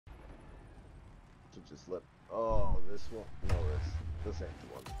Just let. Oh, this one. No, this ain't the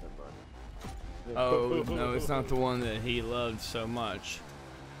one. Never mind. Oh no, it's not the one that he loved so much.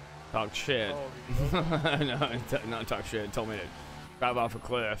 Talk shit. No, not talk shit. Told me to drive off a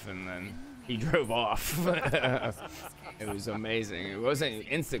cliff, and then he drove off. It was amazing. It wasn't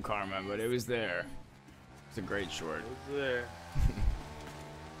instant karma, but it was there. It's a great short. It was there.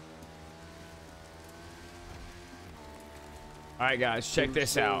 All right, guys, check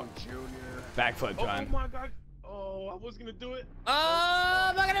this out. Backflip time. Oh my god. Oh, I was gonna do it. Oh,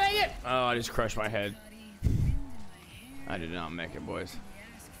 I'm not gonna make it. Oh, I just crushed my head. I did not make it, boys.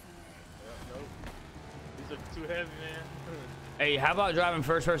 Nope. These are too heavy, man. Hey, how about driving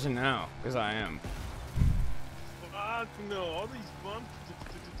first person now? Because I am. Fuck no, all these bumps.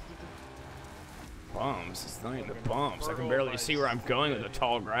 Bumps? It's not even the bumps. I can barely see where I'm going with the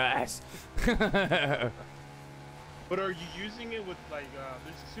tall grass. But are you using it with like,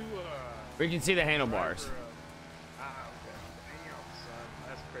 there's two, We can see the handlebars. Okay. Damn, son.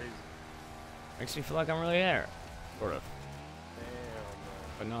 That's crazy. Makes me feel like I'm really there. Sort of. Damn, man.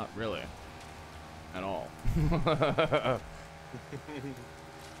 But not really. At all.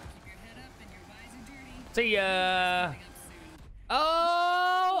 See ya.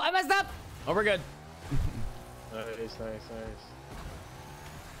 Oh, I messed up. Oh, we're good. Nice.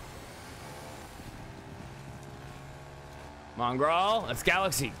 Mongrel, that's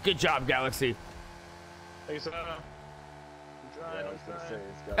Galaxy. Good job, Galaxy. Thanks, I'm trying.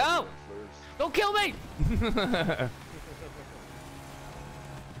 Oh! Don't kill me!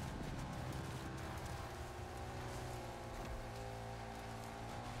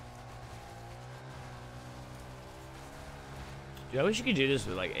 Dude, I wish you could do this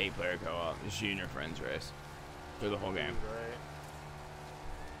with like 8-player co-op. Just you and your friends race through the whole game. Right.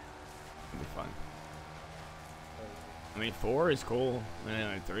 It'd be fun. I mean, 4 is cool. I mean,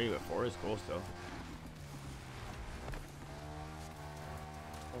 like 3, but 4 is cool still.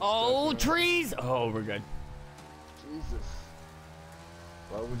 Oh, trees! Oh, we're good. Jesus.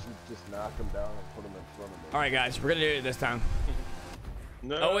 Why would you just knock him down and put him in front of me? All right, guys, we're gonna do it this time.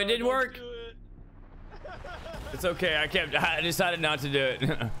 No, oh, it didn't work. Do it. It's okay. I decided not to do it.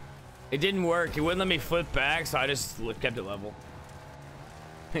 It didn't work. It wouldn't let me flip back, so I just kept it level.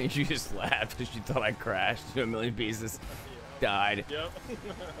 You just laughed because you thought I crashed to a million pieces. Died. Yep.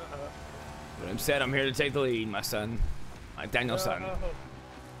 But I'm said I'm here to take the lead, my son. My Daniel son.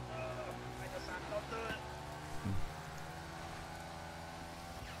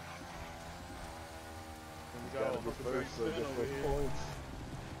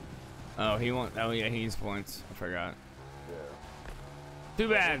 Oh, he won't. Oh, yeah, he needs points. I forgot. Yeah. Too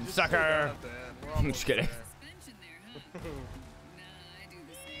bad, sucker. I'm just kidding.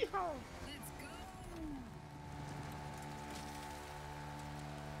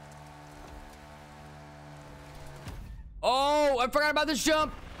 Oh, I forgot about this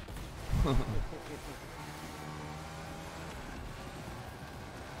jump.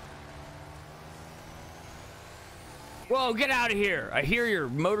 Whoa, get out of here. I hear your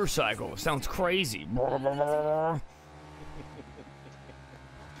motorcycle. It sounds crazy.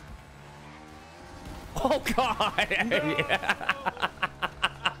 Oh, God.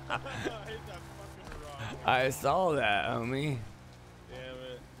 I saw that, homie. Damn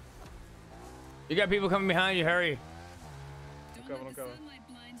it. You got people coming behind you. Hurry. I'm coming.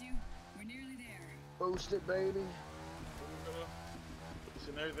 Boost it, baby.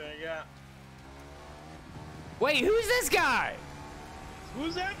 Pushing everything I got. Wait, who's this guy?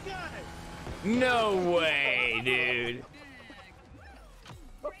 Who's that guy? No way, dude.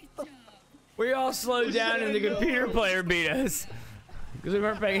 We all slowed down and the computer player beat us because we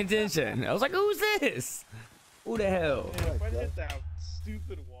weren't paying attention. I was like, who's this? Who the hell? Yeah, if I hit that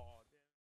stupid